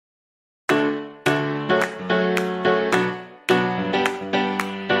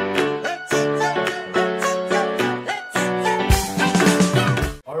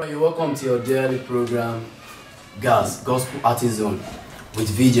welcome to your daily program, Gospel Artist Zone with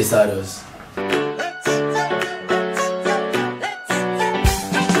VJ Sados.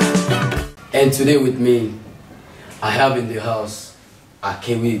 And today with me, I have in the house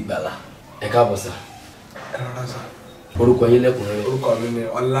Akewi Igbala. Ẹ káàbọ̀ sir. Orúkọ yín lẹ́kùnrẹ́rẹ́. Orúkọ mi ni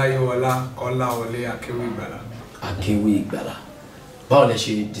Olayiwola kolawole Akewi Igbala. Akewi Igbala. Báwo lẹ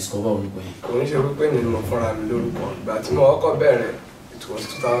ṣe discover orúkọ yín? Kò ń ṣe wípé mi ni mo fúnra mi lórúkọ. Ìgbà tí mo kọ́kọ́ bẹ̀rẹ̀, it was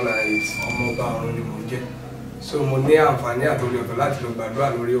 2008, ọmọ ọba ọ̀run ni mo jẹ́. So mo ní àǹfààní àtòrí ọ̀tọ̀ láti lọ gbàdúrà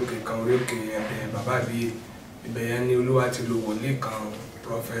lórí òkè kan, orí òkè bàbá àbíyè. Ibẹ̀ yẹn ni Olúwa ti lo wòlíì kan,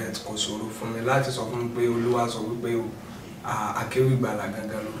 prophet kò ṣòro fún mi láti sọ fún mi pé Olúwa sọ wípé Akewi Igbala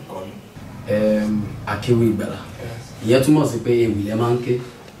gangan lórúkọ mi. Akewi Igbala. Ìyẹn túmọ̀ sí pé ewì lẹ máa ń ké.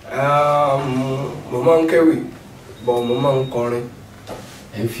 Mo máa ń kéwì, but mo máa ń kọrin.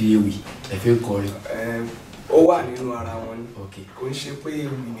 Ẹ ń fi ewì, ẹ fi ń kọrin. Ó wà nínú ara wọn ni. Okay. Kò ń ṣe pé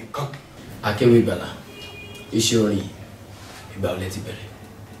ewì nìkan. Akewi Igbala, iṣẹ́ orin ìgbà wo lẹ ti bẹ̀rẹ̀?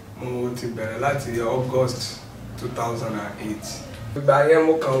 Mo ti bẹ̀rẹ̀ láti August 2008. Ìgbà yẹn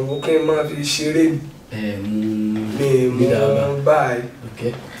mo kàn wò kí n máa fi ṣeré mi mú báyìí.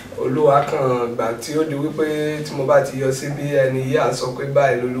 Okay. Olúwa kan gbà tí ó di wípé tí mo bá ti yọ sí bí ẹni yìí á sọ pé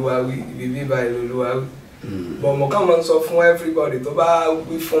báyìí lolúwa wí, ibi bí báyìí lolúwa wí. But mo kàn máa ń sọ fún everybody tó bá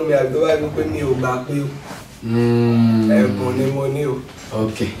wí fún mi àbí tó bá wí pé mi ò gbà pé o. Ẹ̀bùn ni mo ní o.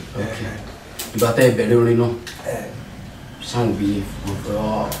 Okay. Ìgbà tẹ́ ẹ bẹ̀rẹ̀ orin náà, sáwọn òbí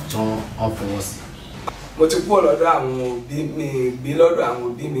tán fọwọ́ sí. Mo ti kúrò lọ́dọ̀ àwọn òbí mi, gbé lọ́dọ̀ àwọn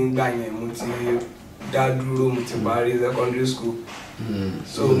òbí mi gbà yẹn, mo ti dá dúró, mo ti parí secondary school.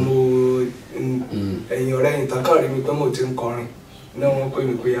 So mo ẹ̀yìn ọ̀rẹ́ yìí tán kàn rí mi pé mo ti ń kọrin náà wọ́n pè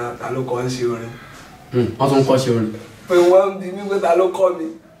mí pé ta ló kọ́ ń ṣe orin. Wọ́n tún kọ́ ṣe orin. Pé wọ́n bí mi pé ta ló kọ́ mi.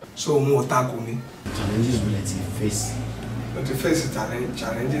 So mo ò takò mi. Challenges wo lẹ ti face? Mo ti face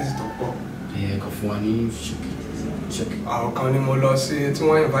challenges tó pọ̀. Kàn fún wa ní ṣókí. Àwọn kan ni mo lọ sí tí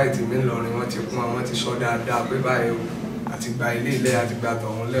wọ́n invite mi lọ́rin, wọ́n ti kún àwọn ti sọ dáadáa pé báyìí o àti gba ilé ilé àti gba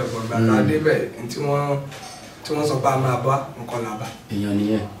tọ̀hún lẹ́ẹ̀kan gbà tá a débẹ̀ tí wọ́n sọ pé a máa bá nǹkan làbá. Èèyàn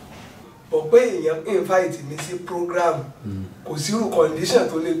nìyẹn. Bọ̀ pé èèyàn invite mi sí program kò sírú condition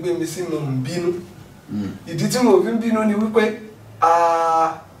tó lè gbé mi sí mo ń bínú. Ìdí tí mo fi ń bínú ni wípé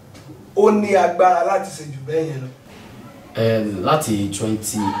ó ní agbára láti ṣe jù bẹ́ẹ̀ yẹn lọ. Láti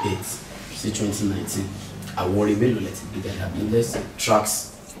 2008 sí 2019, àwọn orin mélòó lẹ ti gbé jáde àbí let's say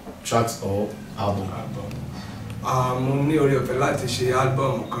tracks or album? Mo ní oore ọ̀fẹ́ láti ṣe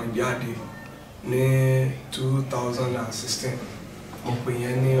album kan jáde ní 2016. Mo pè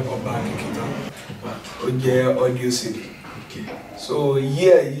yẹn ní Ọba Kìkìtàn. Ó jẹ́ audio CD. So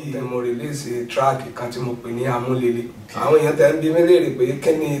year yìí mo release track kan tí mo pè ní Amúlélé. Àwọn èèyàn tẹ́ ń bi mí léèrè pé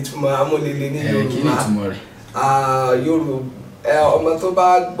kí ni ìtumọ̀ Amúlélé ní Yorùbá? Kí ni ìtumọ̀ rẹ̀? Ọmọ tó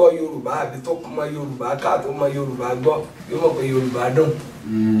bá gbọ́ Yorùbá àbí tó mọ Yorùbá ká tó mọ Yorùbá gbọ́ yóò mọ̀ pé Yorùbá dùn.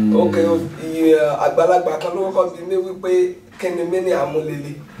 Ok, àgbàlagbà kan ló kọ́kọ́ bi mí wípé kí ni mí ní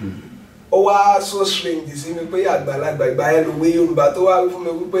Amúlélé. Ó wá so strange sí mi pé àgbàlagbà ìgbà yẹn lòwe Yorùbá tó wá wí fún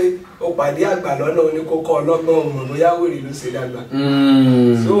mi wípé ó pàdé àgbà lọ́nà oníkókó ọlọ́gbọ́n òmò bóyá wèrè ló ṣe dàgbà.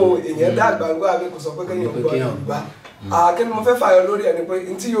 So èèyàn dàgbà gbọ́ àbí kò sọ pé kéèyàn gbọ́ Yorùbá. Kí ni mo fẹ́ fàyọ lórí ẹni pé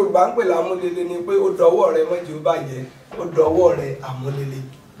tí Yorùbá ń pè lámúlélé ni pé ó dọwọ́ rẹ mọ́jì ó bàjẹ́, ó dọwọ́ rẹ àmúlélé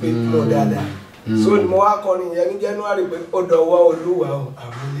pé mọ́ dáadáa. So ni mo wá kọrin yẹn ní January pé ó dọwọ́ Olúwa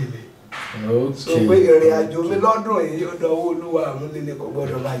àmúlélé. So pé ìrìn àjò mi lọ́dún yìí ó dọwọ́ Olúwa àmúlélé kò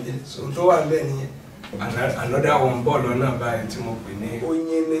gbọ́dọ̀ bàjẹ́. So tó wà bẹ́ẹ̀ nìyẹn. Another one ball lọ́nà báyìí tí mo pè ní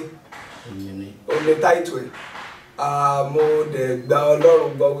Oyin táìtù ẹ̀. Mo dẹ̀ gba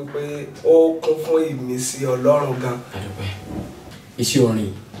Ọlọ́run gbọ́ wípé ó kún fún ìmísí Ọlọ́run gan. Iṣẹ́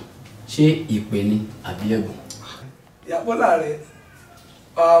orin ṣé ìpè ni àbí ẹ̀bùn? Ìyàbọ̀lá rẹ̀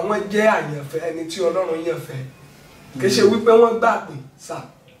wọ́n jẹ́ àyànfẹ́ ẹni tí Ọlọ́run yàn fẹ́. Kì í ṣe wípé wọ́n gbà pé sà.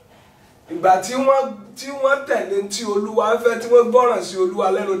 Ìgbà tí wọ́n tẹ̀lé tí Olúwa ń fẹ́, tí wọ́n gbọ́ràn sí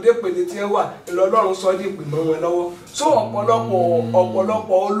Olúwa lẹ́nu dépele tí ẹ wà, Ọlọ́run sọ di ìpè mọ́ wọn lọ́wọ́. So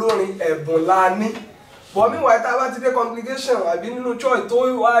ọ̀pọ̀lọpọ̀ olórin ẹ̀bùn la ní. Bọ̀ mí wáyé tá a bá ti dé congregation àbí nínú church tó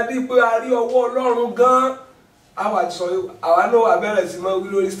wá rí pé a rí ọwọ́ Ọlọ́run gan-an, àwa náà wà bẹ̀rẹ̀ sí máa wí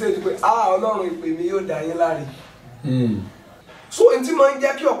lórí stage pé Ọlọ́run ìpè mi yóò dá yín láre. So n tí máa ń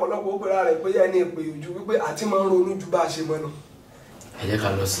jẹ́ kí ọ̀pọ̀lọpọ̀ ó pera rẹ̀ pé ẹni ìpè ojú wípé àti máa ń ronú ju bá a ṣe mọ́ lọ. Ẹ jẹ́ ká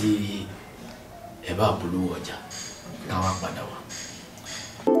lọ sí ẹ̀bá àpolówó ọjà káwá padà wá.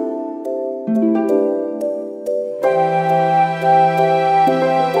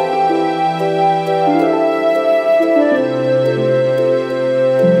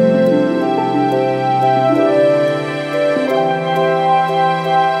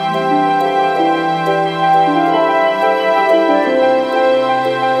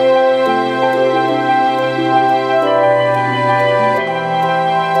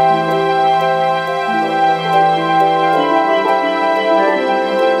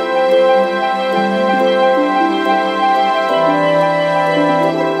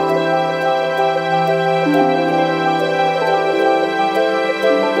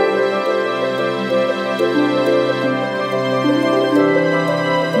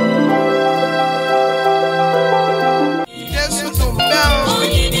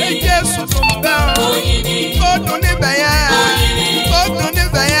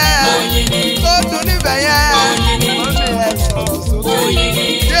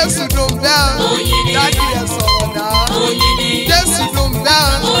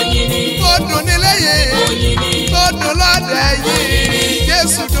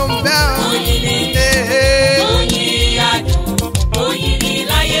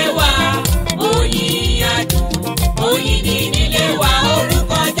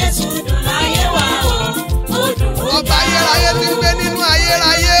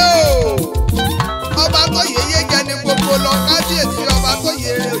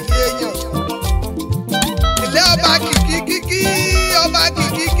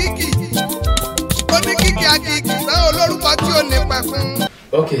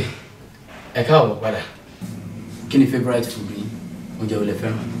 Okay, ẹ káàbọ̀ padà. Kí ni favorite food yín? Oúnjẹ wo lẹ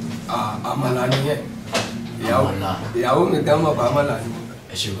fẹ́ràn? Àmàlà nìyẹn. Àmàlà. Ìyàwó mi gan mọ̀ pé àmàlà ni.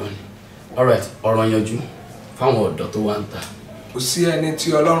 Ẹ ṣe gan ni. Alright, ọ̀rọ̀ yanjú fáwọn ọ̀dọ́ tó wá ń ta. Kò sí ẹni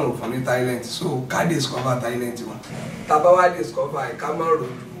tí Ọlọ́run fún ní talent, so ká discover talent wa. Tá bá wá discover ẹ̀ ká má rojú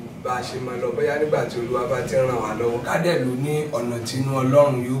bá a ṣe máa lọ bóyá nígbà tí Olúwa bá ti ràn wá lọ́wọ́. Ká dẹ̀ lò ní ọ̀nà tí inú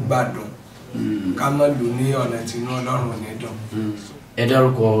Ọlọ́run yóò gbà dùn. Ká má lò ní ọ̀nà tí inú Ọlọ́run ò ní dùn. Ẹ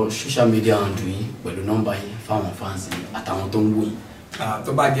dárúkọ social media handle yín pẹ̀lú nọ́mbà yín fáwọn fans yín àtàwọn tó ń wò yín.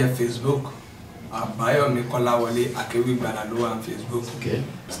 Tó bá jẹ́ Facebook, Àbáyọ̀mí Kolawole Akewi Igbala ló wà ní Facebook. Okay.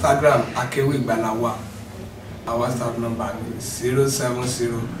 Instagram Akewi Igbala wà. Our WhatsApp number is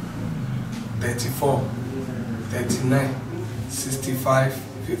 070 34 39 65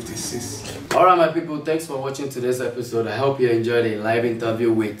 56. Alright, my people, thanks for watching today's episode. I hope you enjoyed a live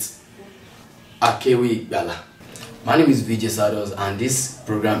interview with Akewi Igbala. My name is VJ Sados, and this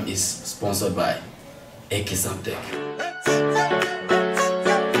program is sponsored by Akewi Igbala.